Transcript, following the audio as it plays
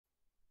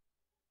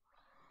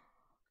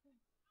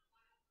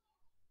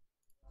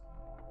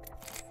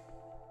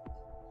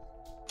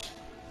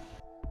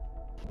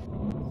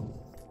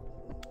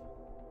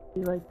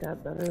You like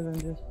that better than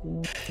just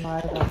being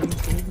live on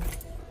YouTube?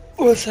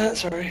 What's that?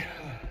 Sorry.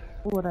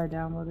 What I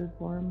downloaded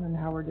for him and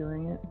how we're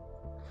doing it.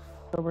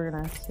 So we're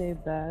gonna save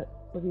that,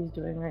 what he's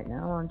doing right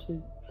now, onto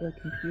the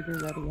computer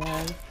that he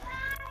has.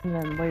 And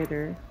then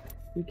later,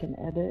 we can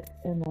edit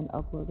and then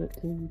upload it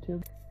to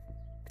YouTube.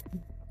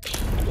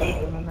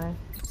 And then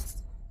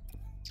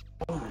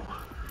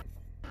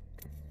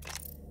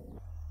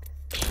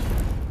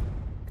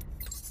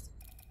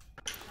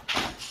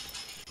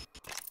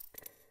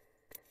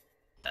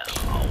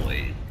I'll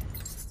wait.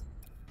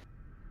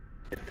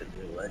 Get the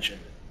new legend.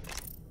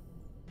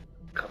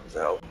 Comes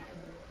out.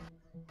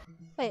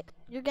 Wait,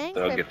 you're getting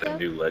I'll crypto? get the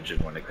new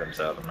legend when it comes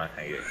out. I'm not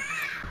gonna get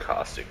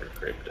caustic or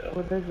crypto.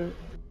 what is it?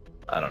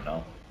 I don't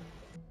know.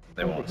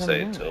 They When's it won't say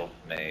coming out? until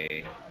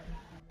May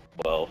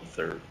 12th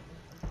or...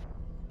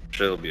 I'm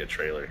sure there'll be a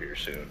trailer here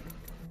soon.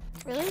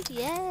 Really?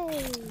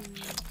 Yay!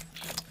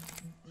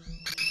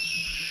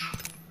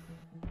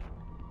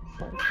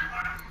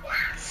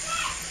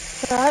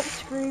 Stop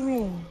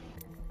screaming!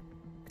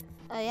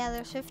 Oh yeah,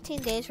 there's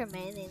 15 days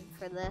remaining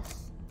for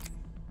this.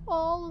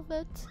 All of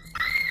it.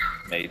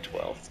 May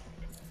 12th.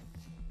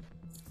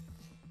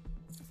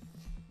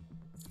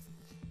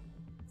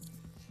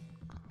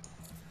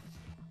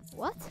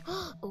 What?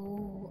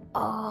 Ooh,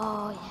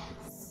 oh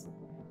yes.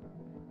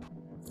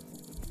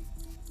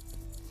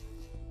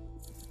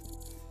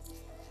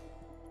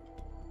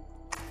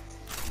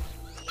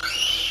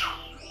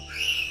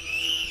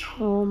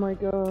 Oh my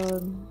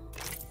god.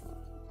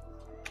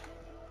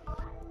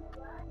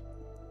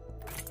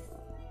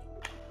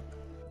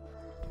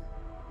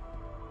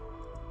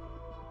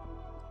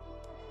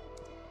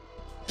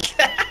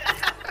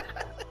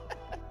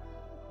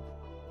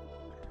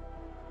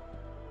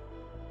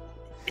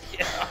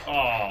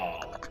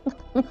 Oh.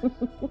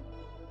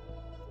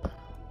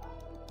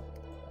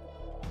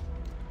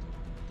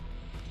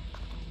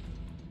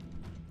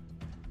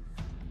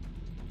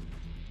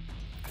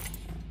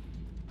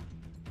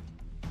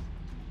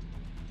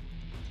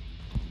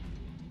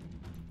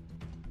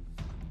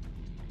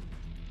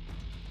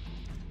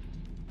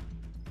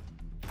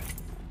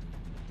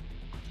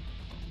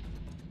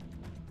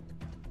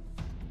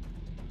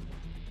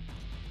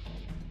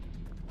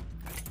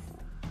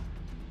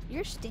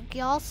 You're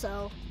stinky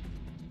also.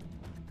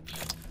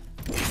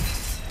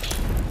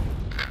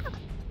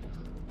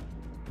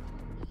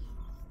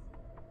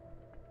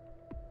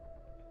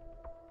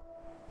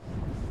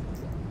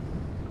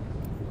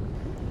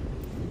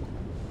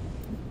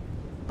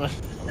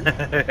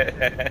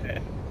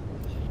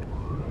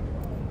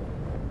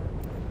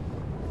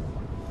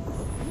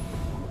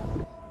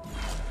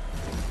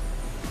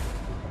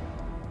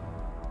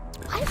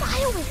 Why am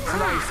I always Fly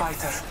last?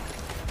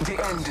 fighter,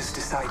 the end is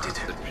decided.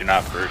 If you're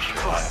not first, you're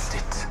Trust last.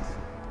 it.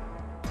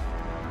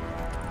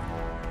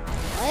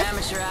 What?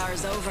 Amateur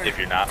hour's over. If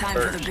you're not Time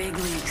first, for the big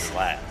leagues. you're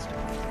last.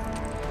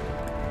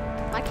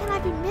 Why can't I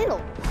be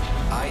middle?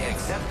 I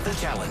accept the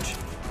challenge.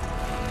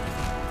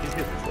 He's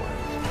good before.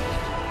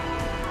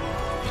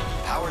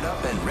 Powered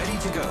up and ready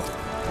to go.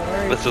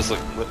 Sorry. Let's just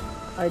look.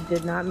 I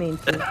did not mean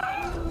to.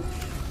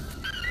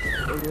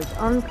 It was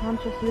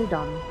unconsciously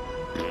done.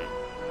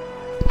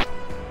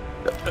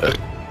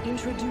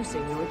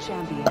 Introducing your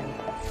champion.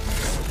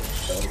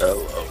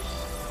 Hello.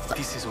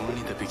 This is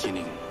only the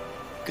beginning.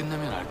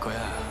 끝나면 알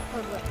거야.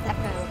 Oh, that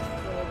guy looks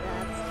really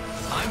bad.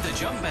 I'm the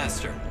jump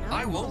master.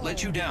 I won't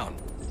let you down,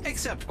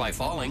 except by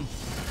falling.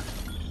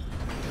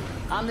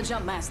 I'm the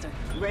jump master.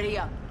 Ready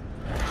up.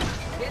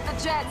 Hit the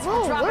jets.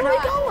 Whoa, We're dropping where are we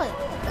high. going?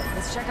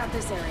 Let's check out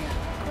this area.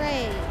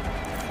 Great.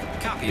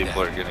 Copy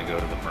People that. are gonna go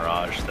to the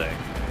Mirage thing.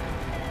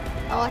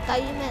 Oh, I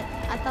thought you meant.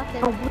 I thought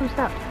they Oh, were. blue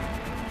stop.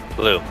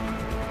 Blue.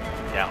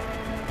 Down.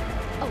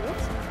 Oh,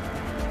 whoops.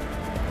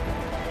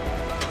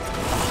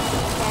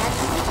 Dad,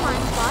 this is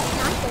mine. Spot,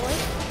 not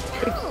yours.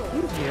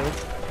 Excuse you.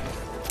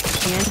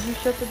 And you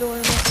shut the door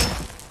in my face?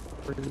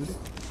 Rude.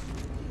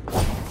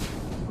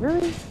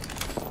 Really?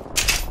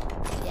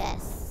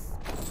 Yes.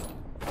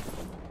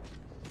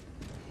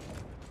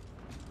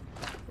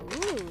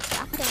 Ooh,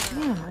 shotgun.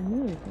 Yeah, I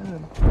knew it.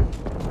 God.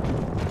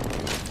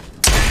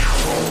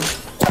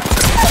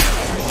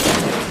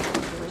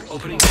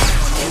 Opening fire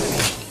on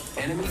enemy.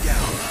 Enemy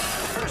down.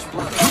 First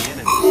blood on the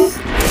enemy.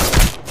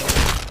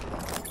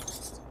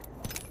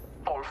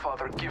 All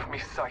Father, give me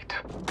sight.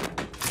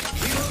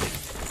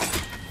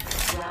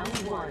 Round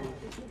one.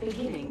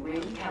 Beginning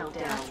ring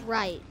countdown. That's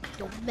right.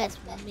 Don't mess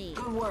with me.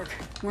 Good work.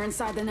 We're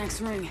inside the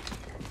next ring.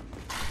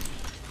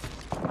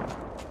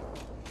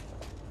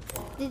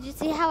 Did you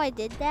see how I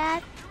did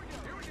that?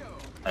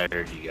 I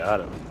heard you got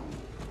him.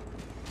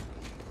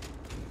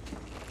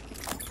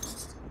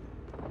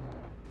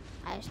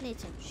 I just need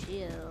some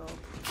shield.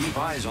 Keep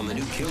eyes on the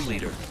new kill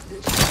leader.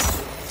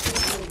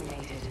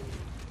 Eliminated.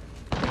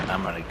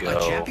 I'm gonna A go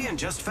champion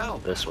just fell.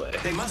 this way.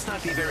 They must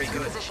not be very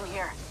good. Position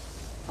here.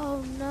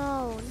 Oh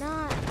no,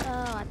 not.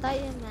 Oh, I thought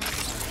you meant.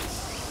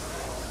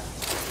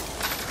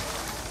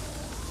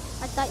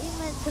 I thought you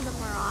meant to the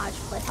Mirage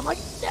place. I'm like,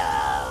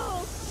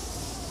 no!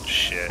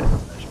 Shit.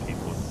 There's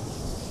people.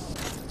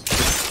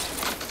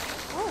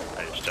 Oh,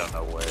 I just don't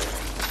know where.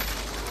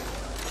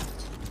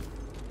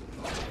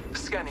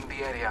 Scanning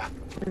the area.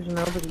 There's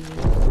nobody here.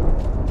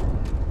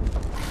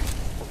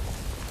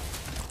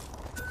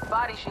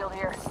 Body shield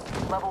here.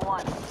 Level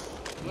 1.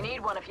 You need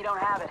one if you don't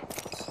have it.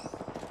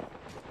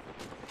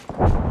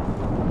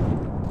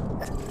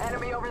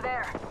 Enemy over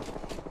there.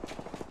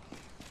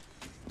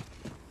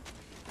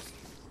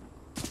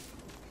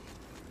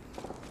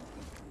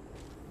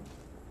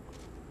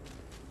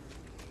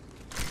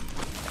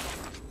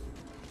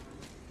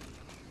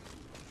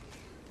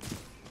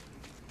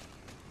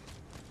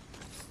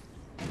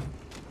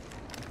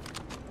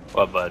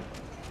 What, bud?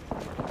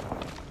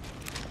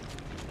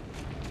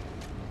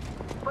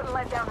 Put a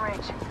lead down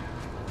range.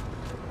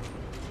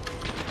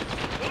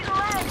 Need a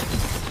lead!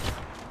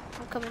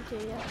 I'm coming to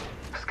you.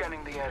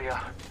 Scanning the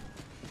area.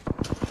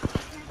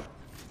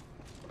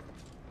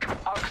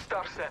 Arc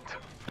star set.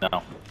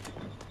 No.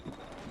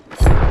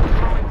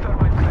 Throwing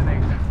thermite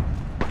grenade.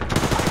 I'm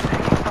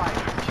taking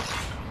fire.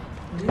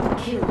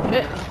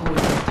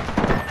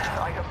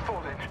 I have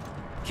fallen.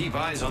 Keep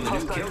eyes on the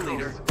new kill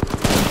leader.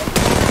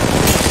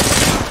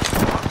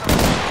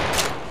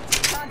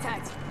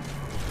 Contact!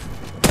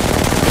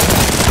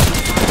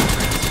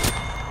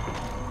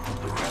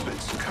 The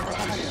rabbits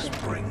currently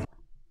spring.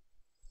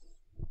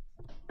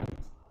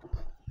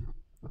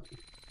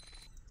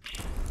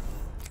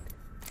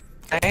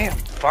 Damn,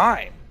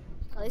 fine.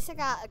 At least I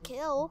got a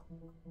kill.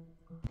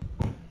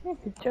 Yeah,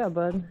 good job,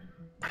 bud.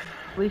 At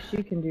least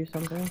you can do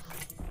something.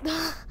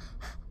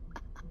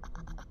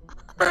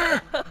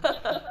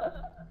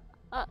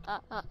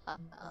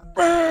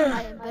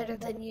 I am better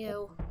than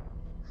you.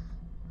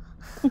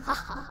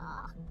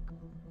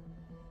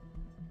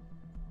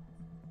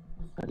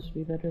 That should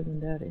be better than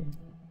Daddy.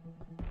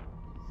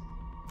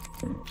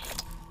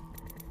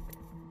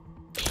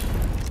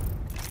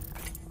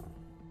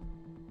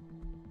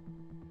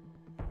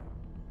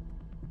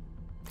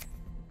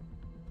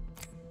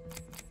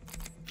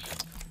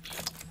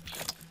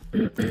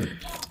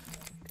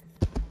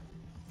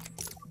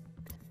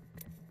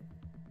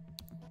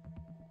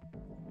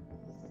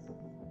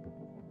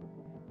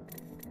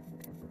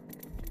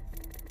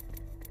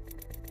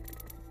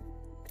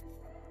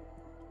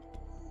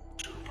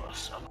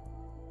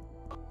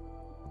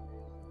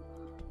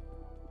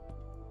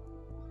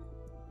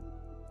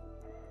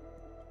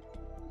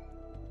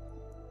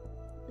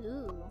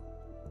 Ooh.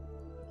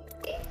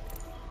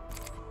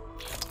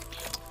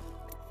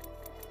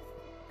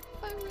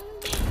 I really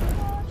want to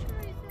watch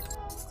right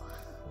now.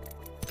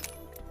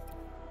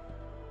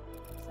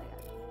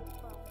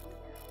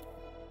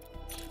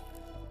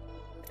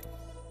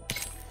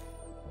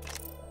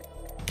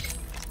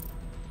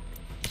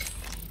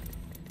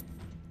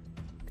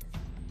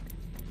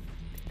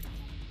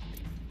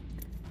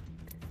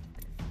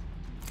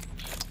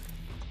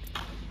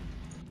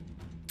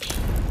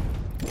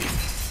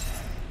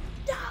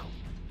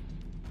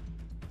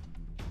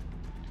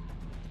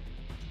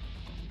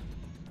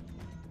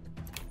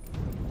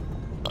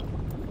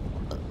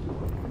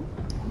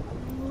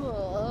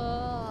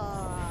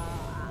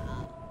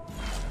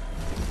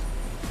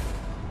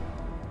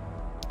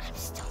 I'm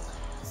still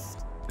lost.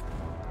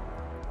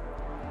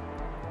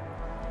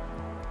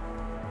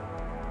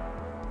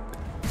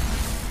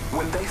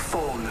 When they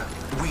fall,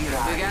 we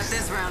rise. We got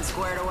this round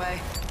squared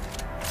away.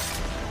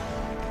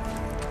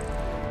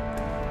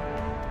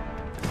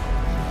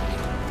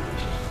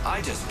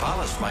 I just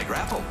polished my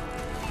grapple.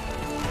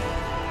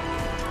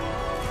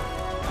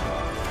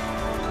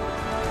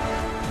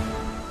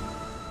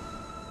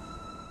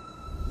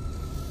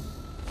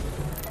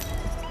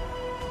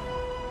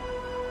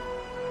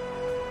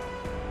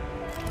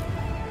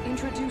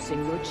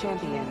 Introducing your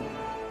champion.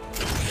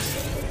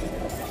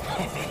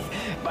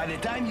 By the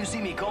time you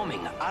see me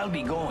coming, I'll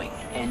be going,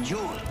 and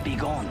you'll be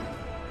gone.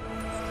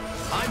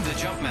 I'm the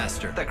jump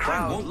master. The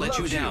crowd I won't let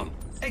you loves down, you.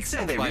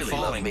 except And they by really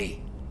love falling.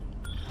 me.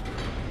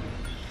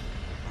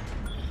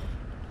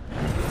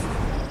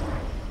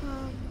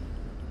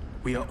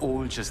 We are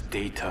all just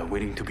data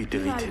waiting to be Not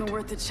deleted. even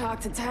worth the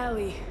chalk to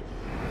tally.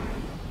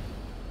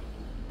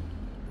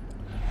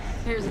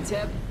 Here's a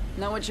tip.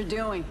 Know what you're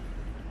doing.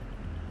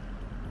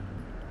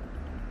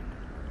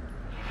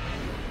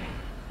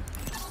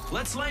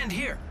 Let's land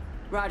here.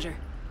 Roger.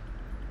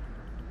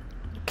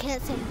 You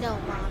can't say no,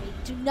 Mommy.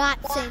 Do not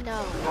say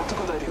no. Not a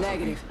good idea.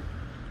 Negative.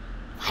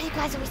 Why do you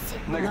guys always say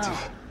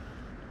Negative.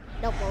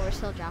 no? Nope, well, we're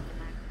still dropping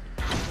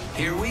that.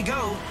 Here we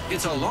go.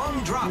 It's a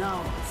long drop.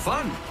 No.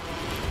 Fun.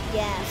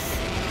 Yes.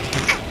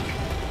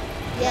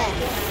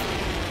 Yes.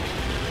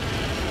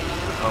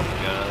 Oh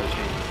my god.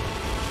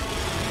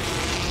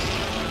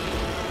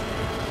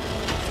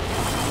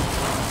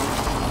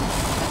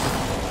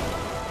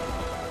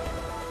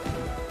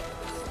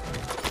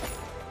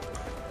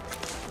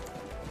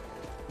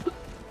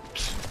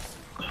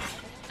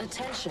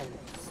 Attention.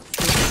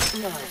 First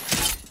blood.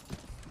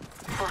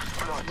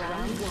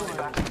 The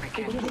battle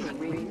begins. Beginning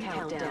ring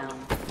countdown.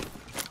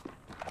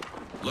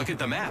 Look at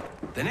the map.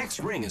 The next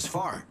ring is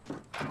far.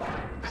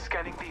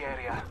 Scanning the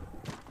area.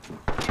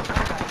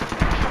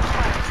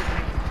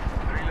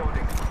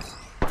 Reloading.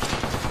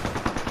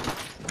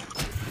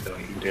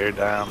 Don't you dare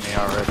die on me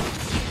already.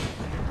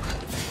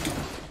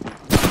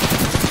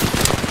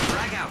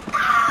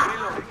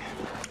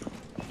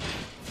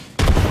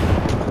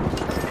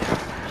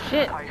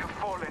 shit.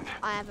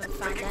 I haven't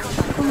found them.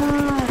 Come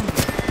on.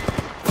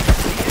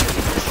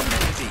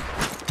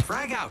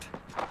 Frag out.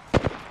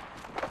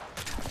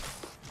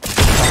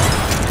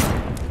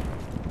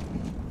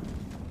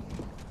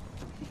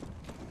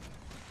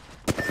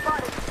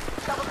 Spotted.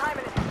 Double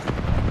timing it.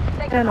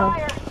 Taking Anna.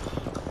 fire.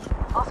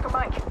 Oscar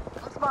Mike.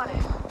 I'm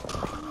spotted.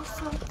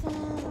 Something.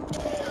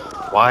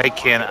 Why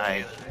can't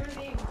I?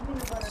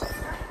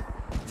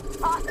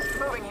 Hostiles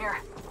moving here.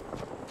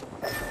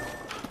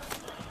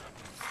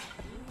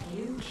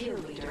 New kill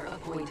leader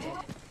appointed.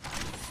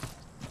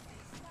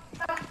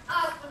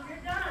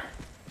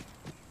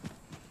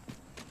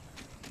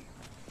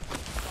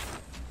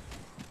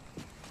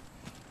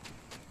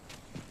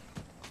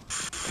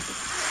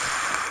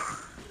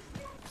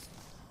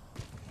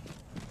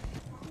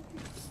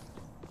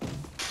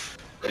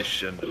 They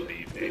shouldn't have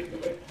beat me.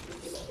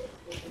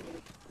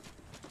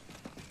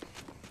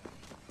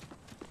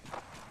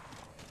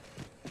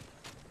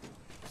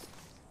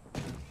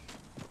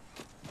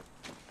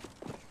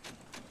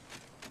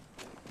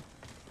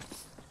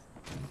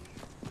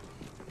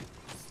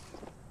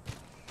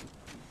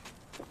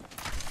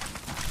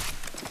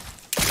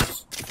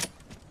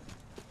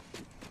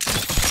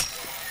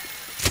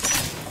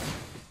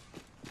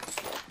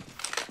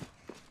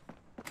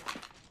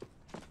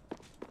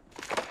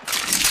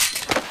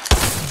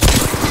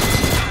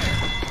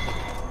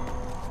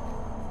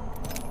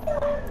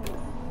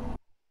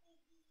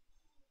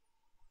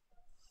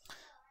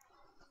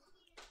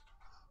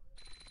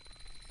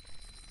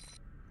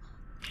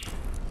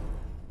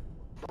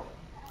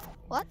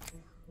 What?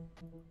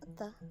 What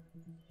the?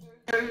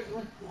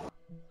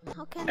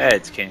 How can Hey,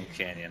 it's King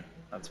Canyon.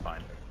 That's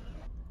fine.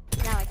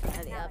 now I can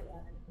ready up?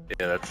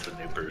 Yeah, that's the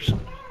new person.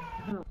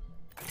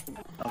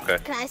 Okay.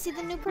 Can I see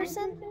the new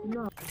person?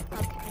 No.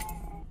 Okay.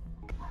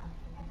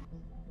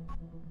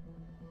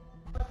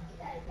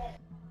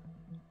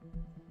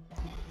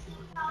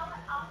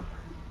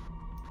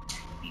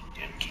 He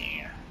didn't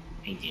care.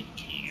 He didn't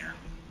care.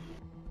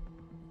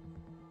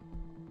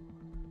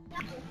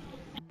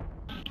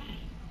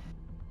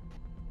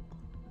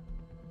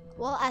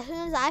 Well, as soon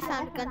as I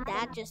found a gun,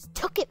 Dad just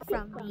took it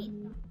from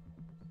me.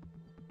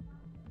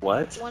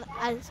 What?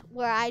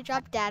 Where I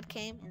dropped, Dad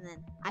came, and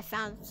then I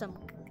found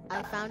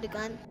a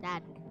gun.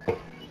 Dad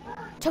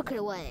took it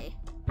away.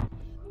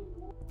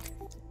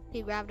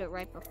 He grabbed it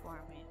right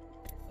before me.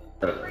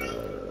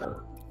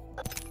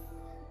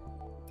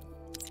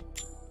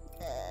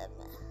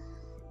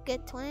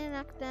 Get 20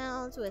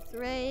 knockdowns with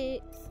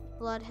Wraith,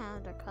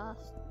 Bloodhound, or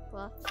Cost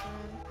Watson.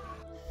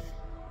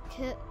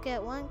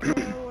 Get 1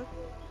 kill with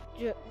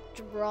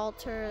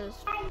Gibraltar's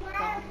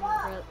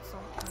Bone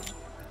something.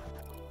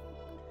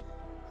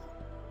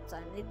 So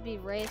I need to be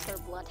Wraith or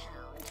Bloodhound.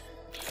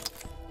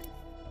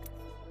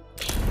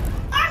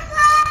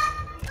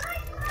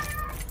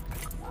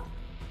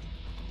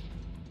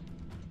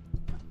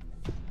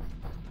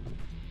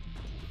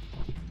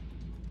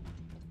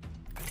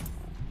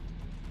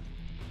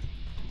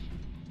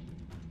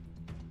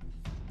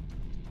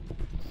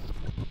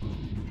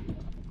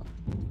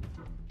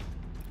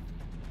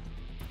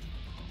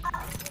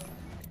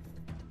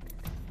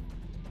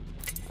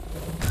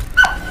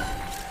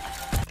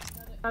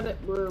 Got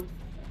it, blue.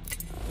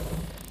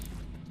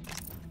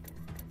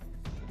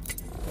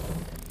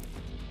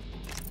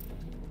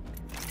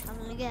 I'm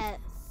gonna get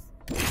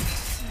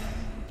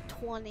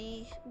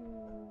 20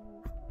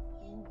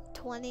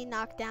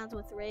 knockdowns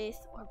with Wraith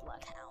or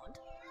Bloodhound,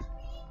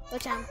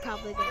 which I'm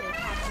probably gonna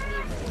have to be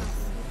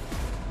Wraith.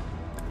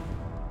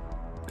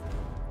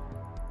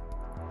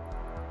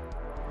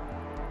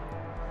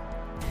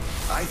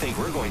 I think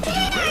we're going to do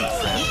great,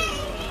 friend.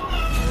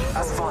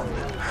 As one,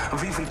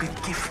 we will be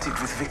gifted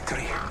with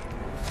victory.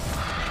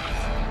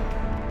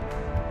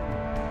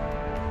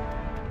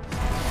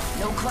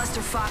 No cluster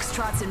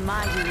foxtrots in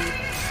my unit.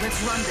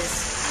 Let's run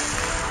this.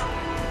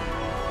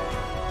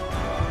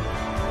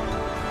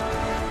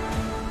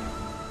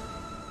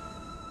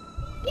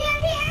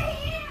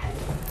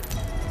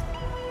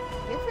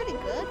 You're pretty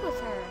good with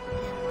her,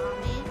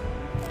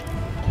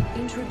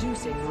 Mommy.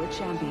 Introducing your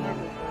champion.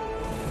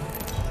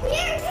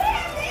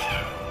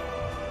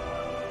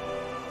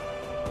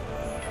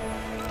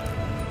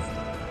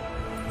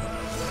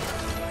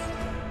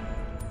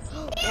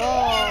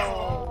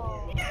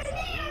 Whoa!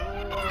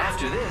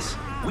 After this,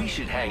 we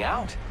should hang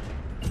out.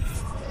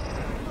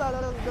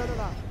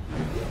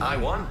 I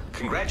won.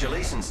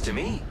 Congratulations to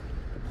me.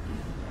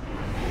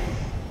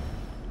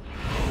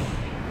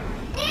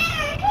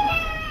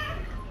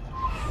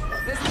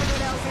 This is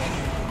it, Elsie.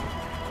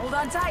 Hold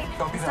on tight.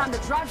 Copy It's that. time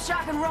to drop,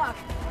 shock, and rock.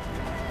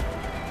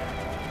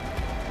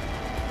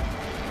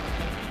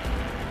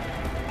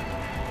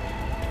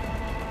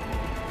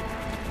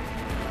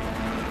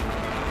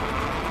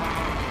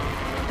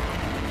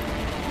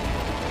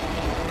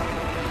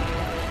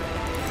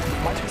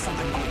 Might be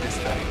something good this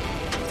day.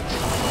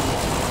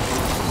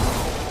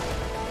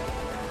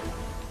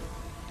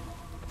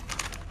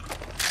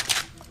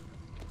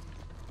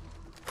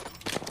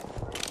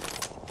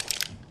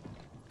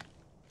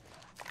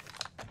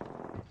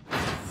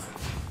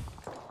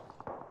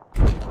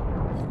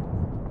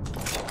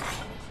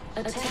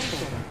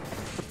 Attention.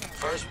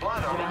 First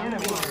blood on Round the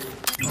enemy. 1.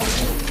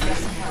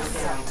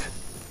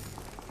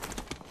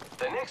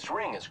 The next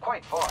ring is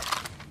quite far.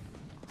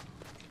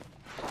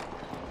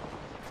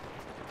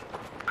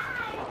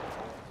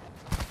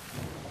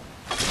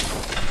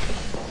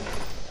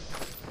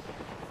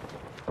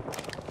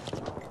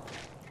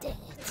 Dang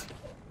it.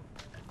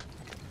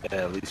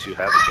 Yeah, at least you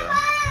have a gun.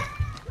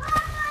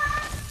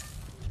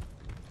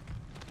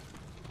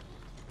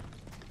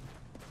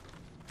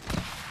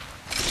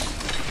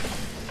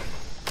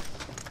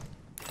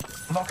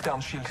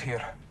 Knockdown shield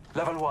here.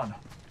 Level 1.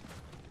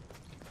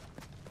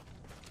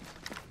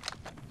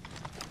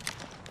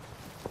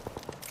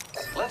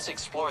 Let's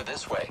explore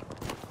this way.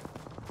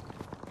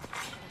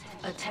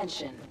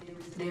 Attention.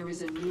 There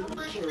is a new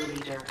kill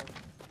leader.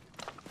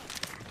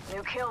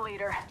 New kill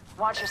leader.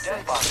 Watch your Death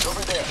six. box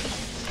over there.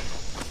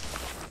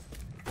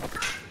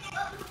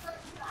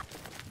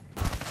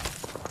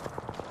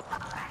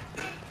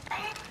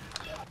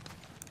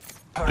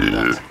 Hurry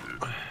that.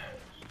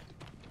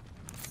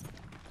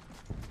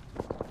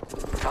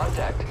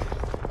 Contact.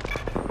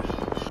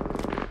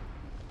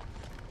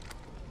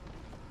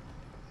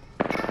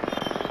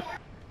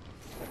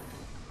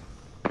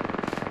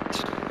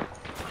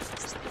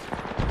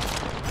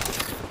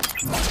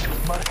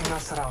 Marking our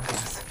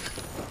surroundings.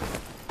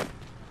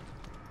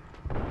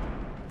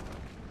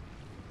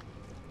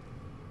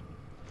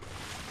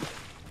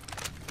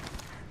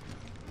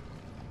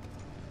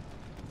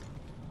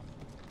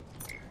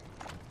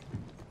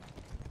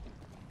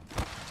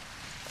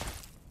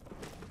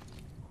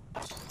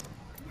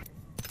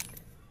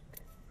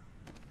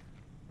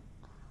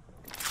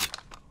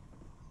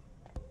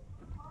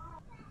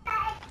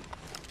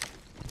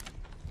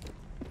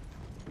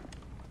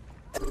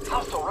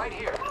 Hostile right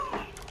here.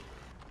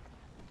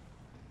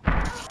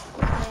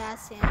 Yeah, I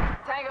see him.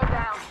 Tango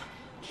down.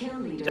 Kill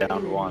leader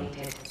Down one.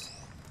 eliminated.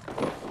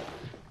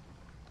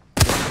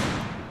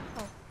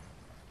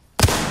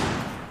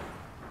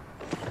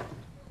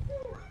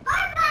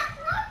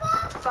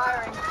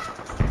 Firing.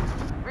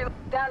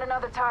 Down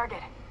another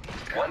target.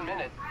 1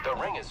 minute. The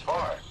ring is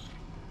far.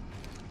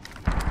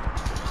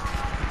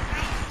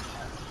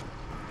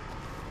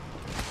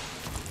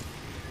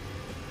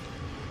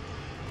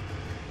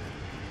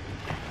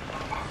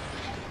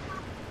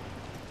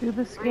 Do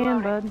the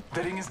scan, bud.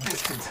 The ring is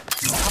distant.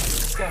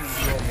 Scanning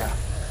the area.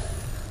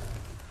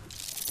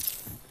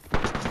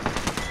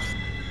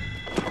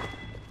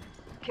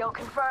 Kill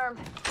confirmed.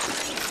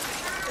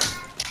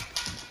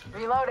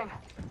 Reloading.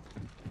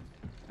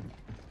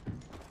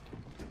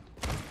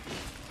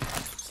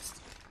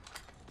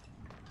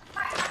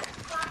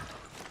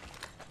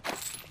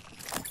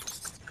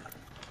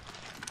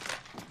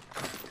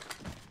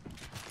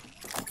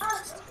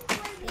 Yes,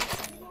 I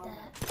need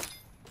that.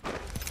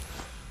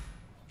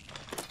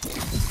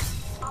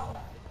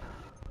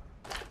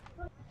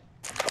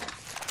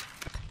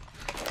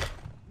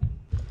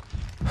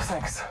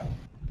 Thanks.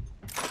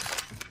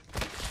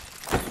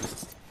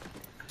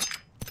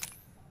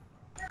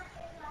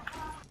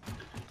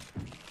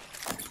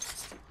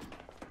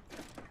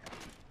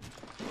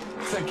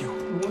 Thank you.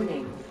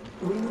 Warning.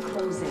 Ring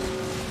closing.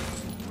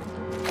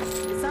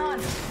 It's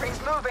on.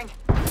 Ring's moving.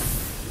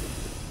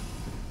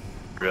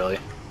 Really?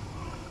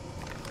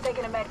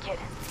 Taking a med kit.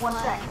 One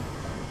sec.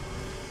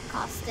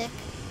 Caustic.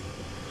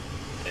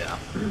 Yeah.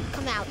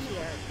 Come out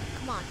here.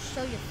 Come on,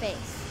 show your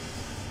face.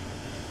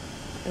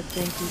 I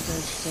think he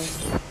does so.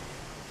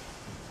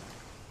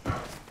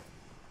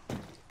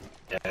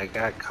 Yeah, I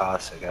got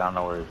Caustic. I don't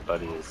know where his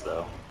buddy is,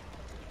 though.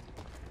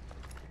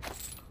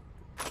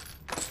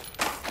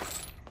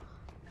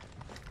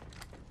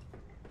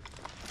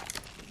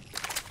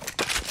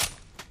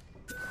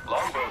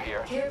 Longbow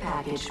here. Care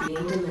package being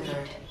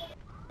delivered.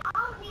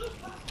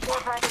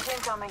 More package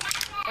incoming.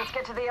 Let's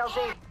get to the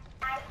LZ.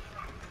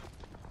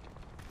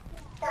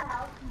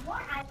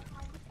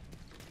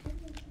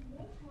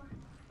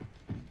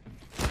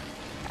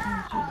 Oh,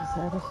 Jesus,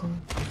 Addison.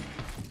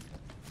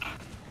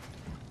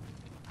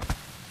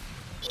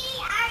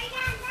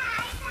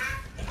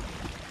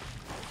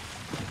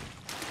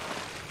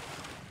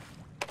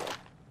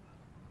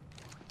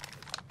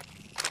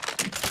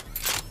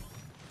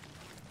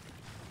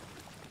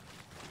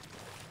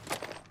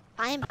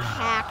 I am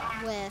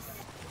packed with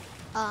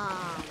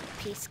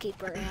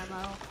Peacekeeper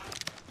ammo.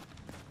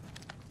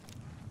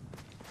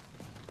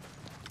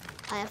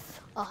 I have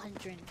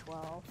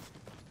 112.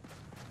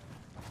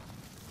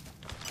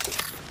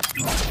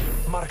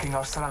 Marking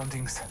our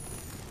surroundings.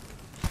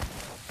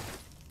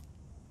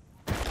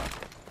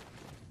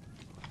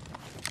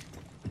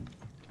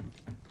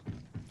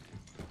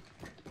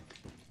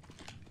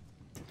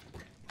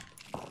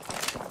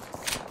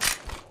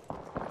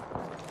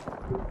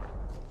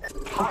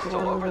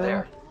 Hostile over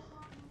there.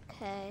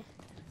 Okay.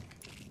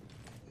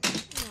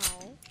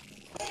 No.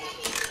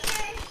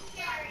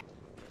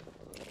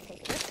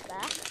 Take this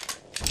back.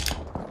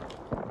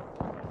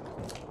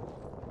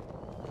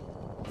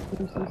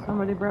 You see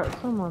somebody brought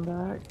someone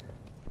back.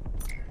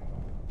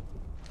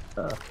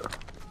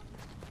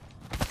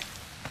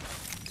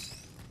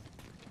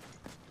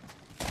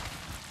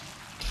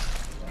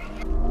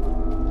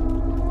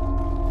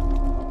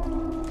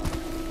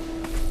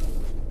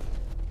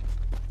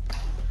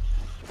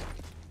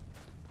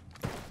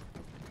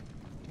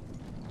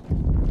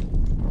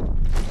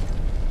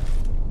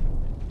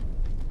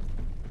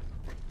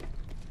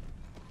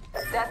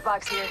 death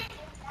box here.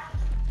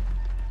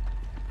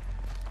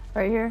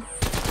 Right here.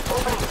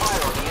 Opening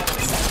fire on the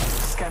enemy.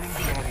 Scanning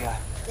the area.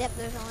 Yep,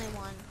 there's only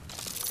one.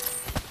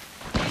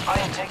 I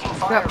am taking We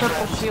fire. got purple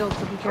friends. shield,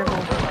 so be careful. I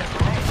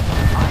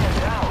am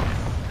down.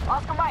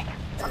 Oscar Mike.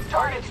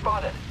 Target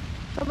spotted.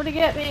 Somebody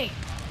get me!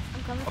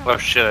 I'm coming from Oh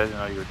shit, I didn't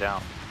know you were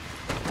down.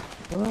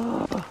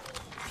 God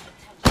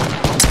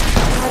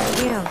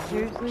damn,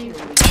 seriously?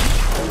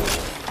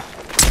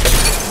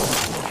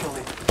 Kill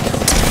it.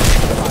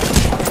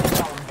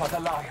 Down, but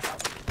alive.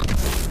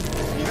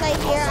 He's right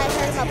here. I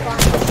heard him a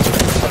bunch.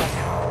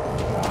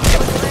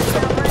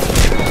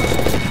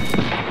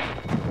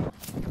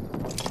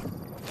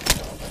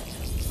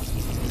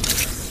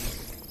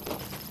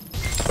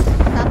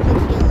 Stop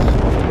the healing.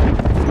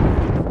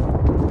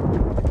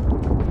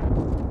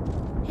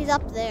 He's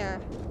up there.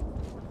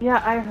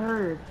 Yeah, I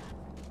heard.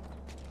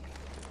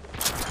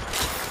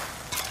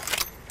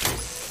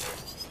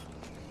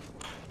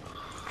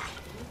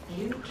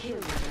 New kill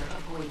leader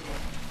appointed.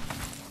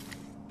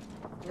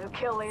 New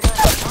kill leader.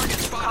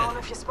 Call him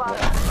if you spot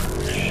him.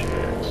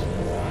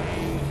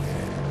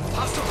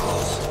 Hostile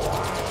close.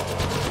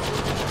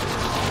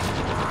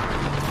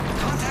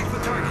 Contact the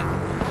target.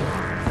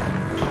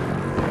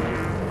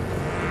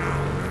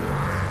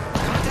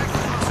 Contact the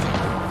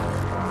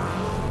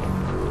hostile.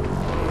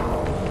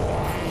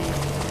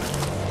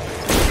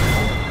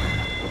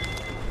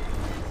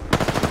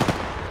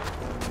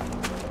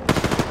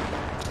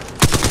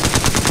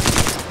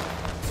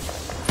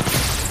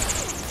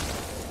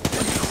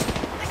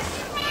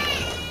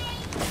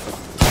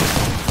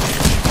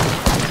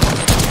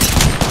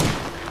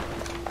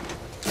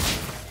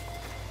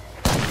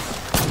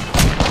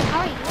 How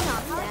are you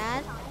not,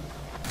 Dad?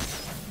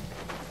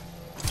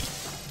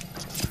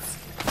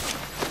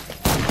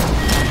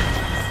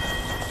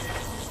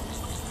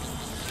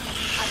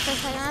 For a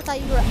second, I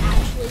thought you were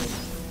actually.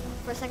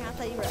 For a second, I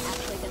thought you were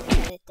actually gonna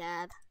get it,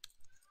 Dad.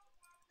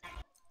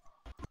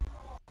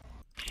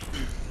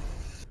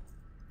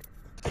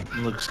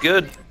 Looks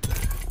good.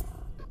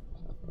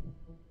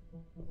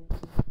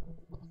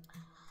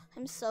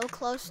 I'm so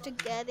close to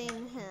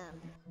getting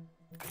him.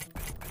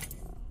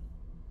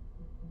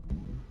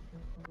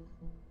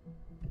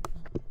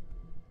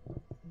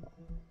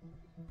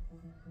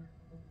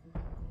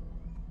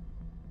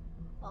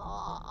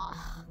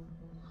 Aw.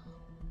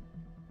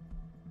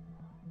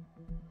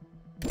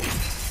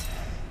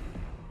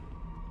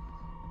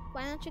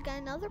 Why don't you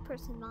get another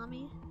person,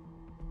 Mommy?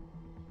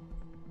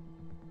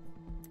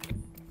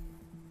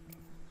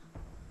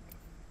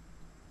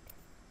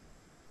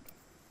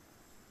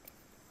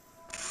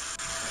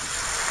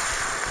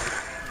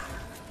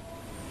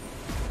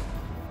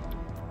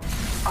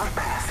 Our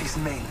path is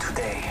made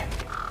today.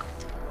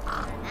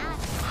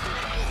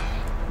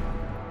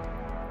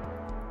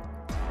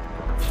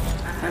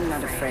 I'm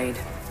not afraid.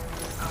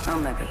 I'll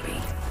never be.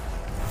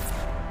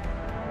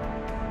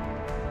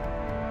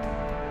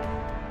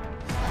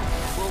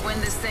 We'll win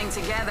this thing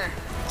together.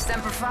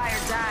 Semper Fi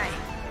or die.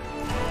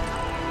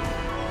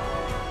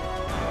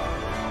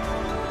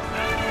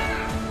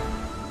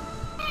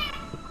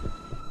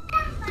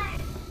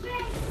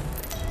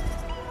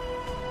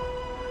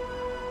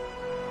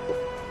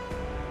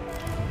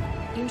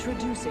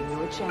 Introducing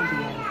your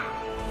champion.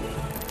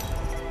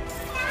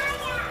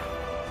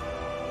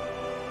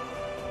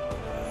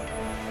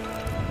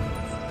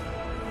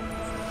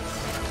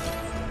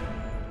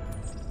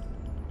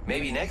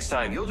 Maybe next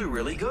time you'll do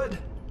really good.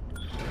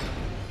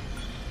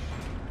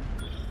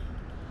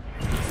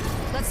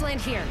 Let's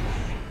land here.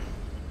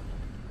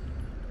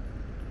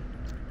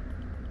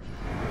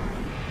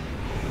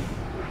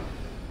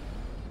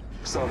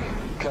 Sorry,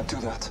 can't do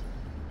that.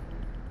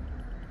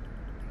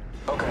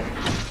 Okay,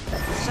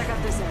 Let's check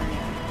out this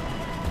area.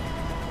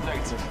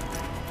 negative.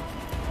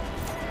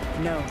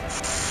 No.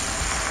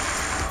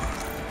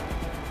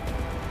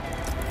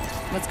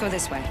 Let's go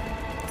this way.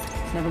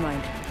 Never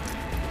mind.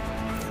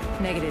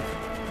 Negative.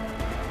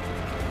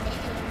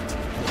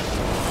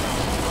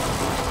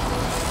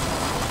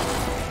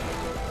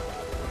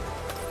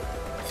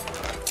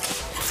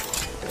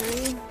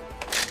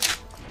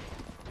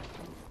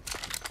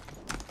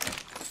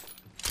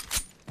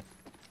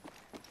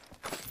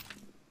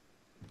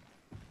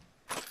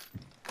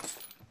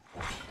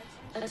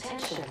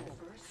 Attention.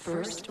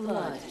 First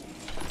blood.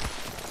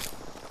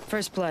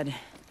 First blood.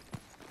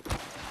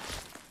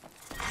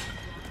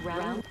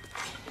 Round.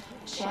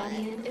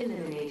 Champion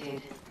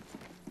eliminated.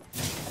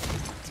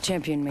 The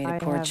champion made a I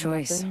poor have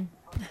choice. nothing.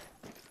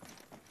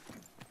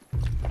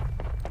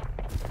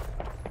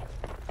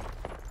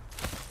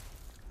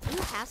 Do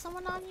you have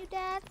someone on you,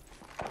 Dad?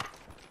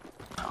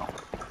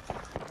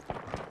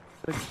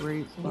 A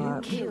great New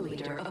spot. kill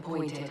leader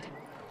appointed.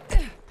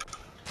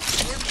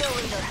 New kill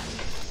leader.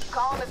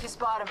 Call him if you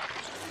spot him.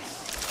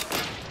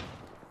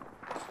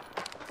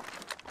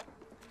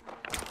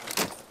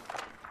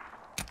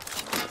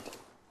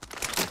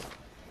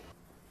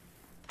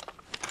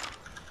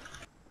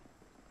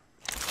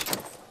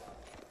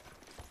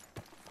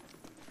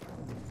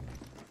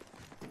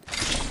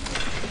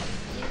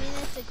 Do you mean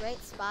it's a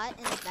great spot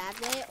in a bad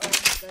way or in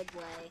a good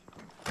way?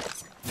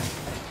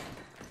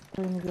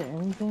 Trying to get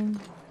anything?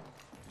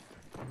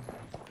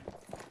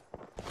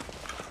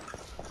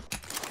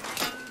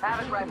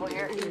 Havoc rifle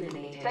here.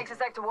 Takes a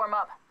sec to warm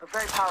up, but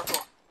very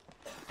powerful.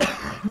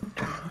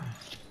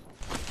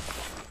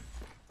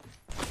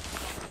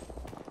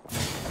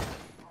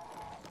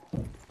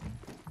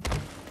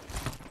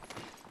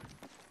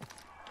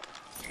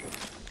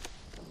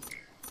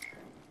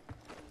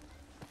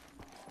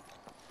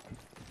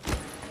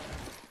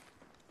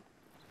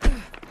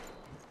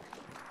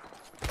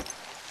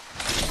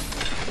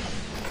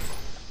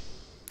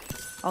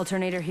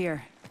 Alternator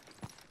here.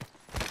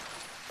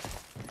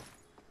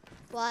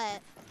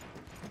 What?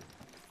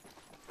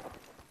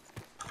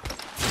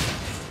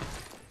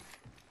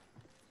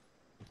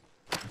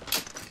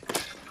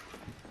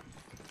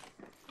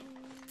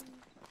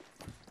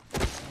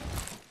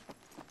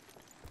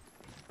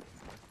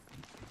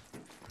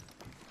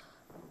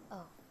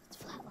 Oh, it's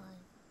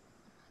flatline.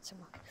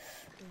 Someone.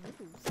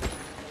 Ooh. So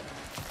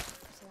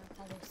I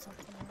thought there was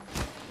something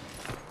else.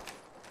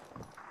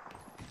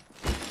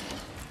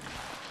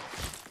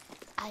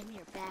 I'm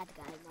your bad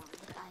guy, Mom,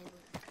 but I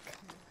will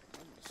come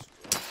and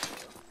destroy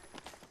you.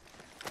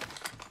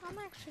 I'm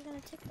actually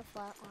gonna take the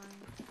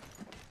flatline.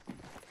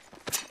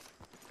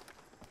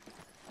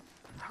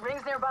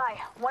 Rings nearby.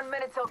 1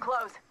 minute till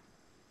close.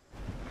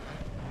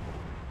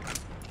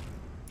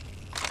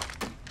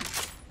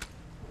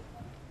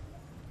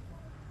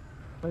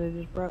 But they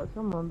just brought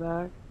someone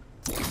back.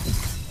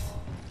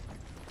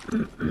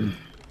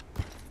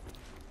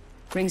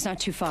 Ring's not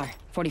too far.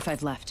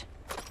 45 left.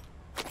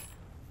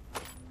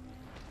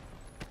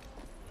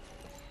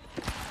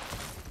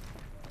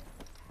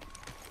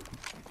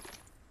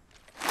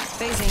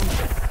 Phasing.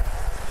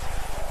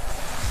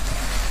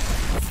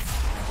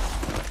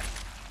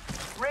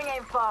 Ring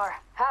aim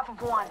far. Half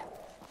of one.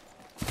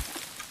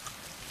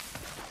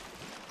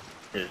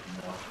 There's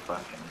no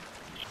fucking.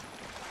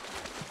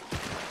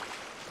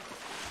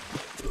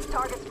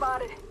 Target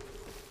spotted.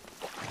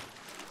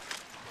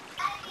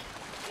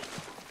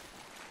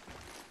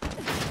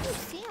 You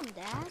see him,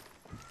 Dad?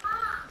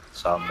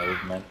 Saw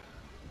movement.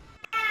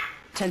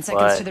 10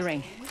 seconds What? to the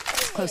ring.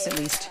 Close at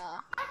least.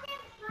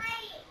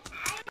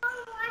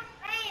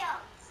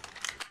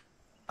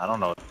 I don't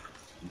know what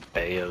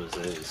Bayos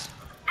is.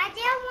 I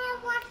didn't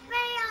want to watch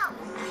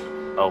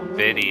Oh,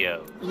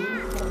 video.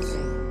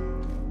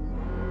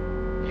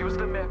 Use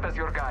the map as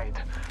your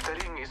guide. The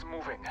ring is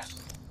moving.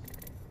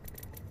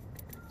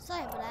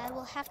 Sorry, but I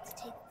will have to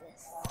take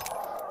this.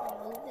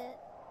 Move it.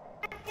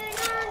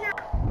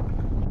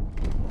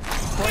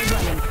 Boy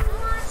running.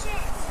 Watch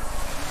it.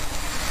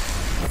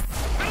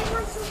 I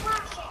want to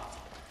watch it.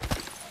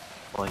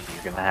 Well,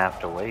 you're gonna have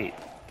to wait.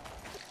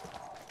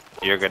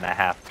 You're gonna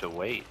have to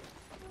wait.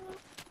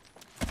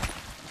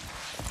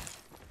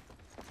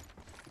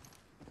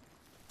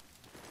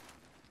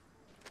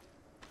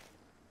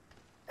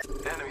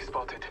 Enemy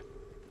spotted.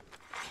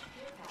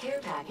 Care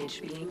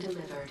package being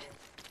delivered.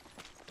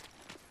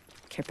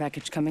 Care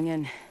package coming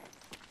in.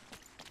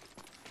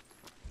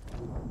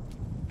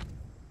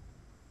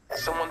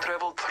 Someone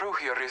traveled through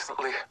here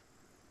recently.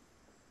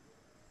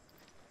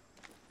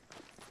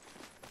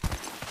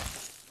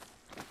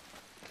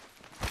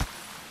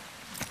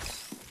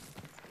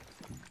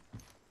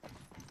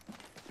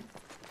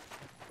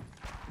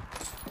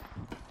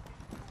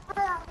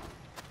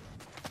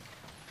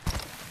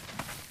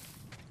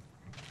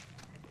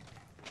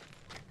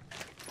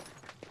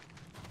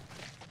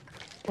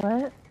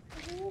 What?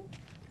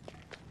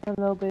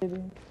 Hello,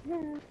 baby.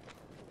 Yeah.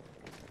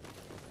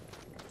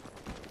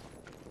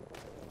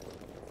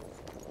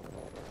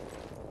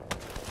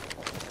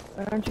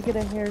 Why don't you get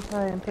a hair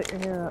tie and put your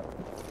hair up?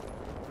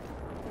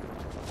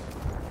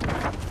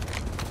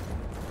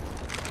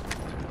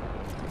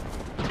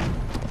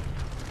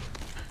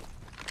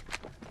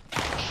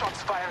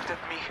 Shots fired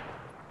at me.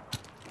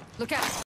 Look out!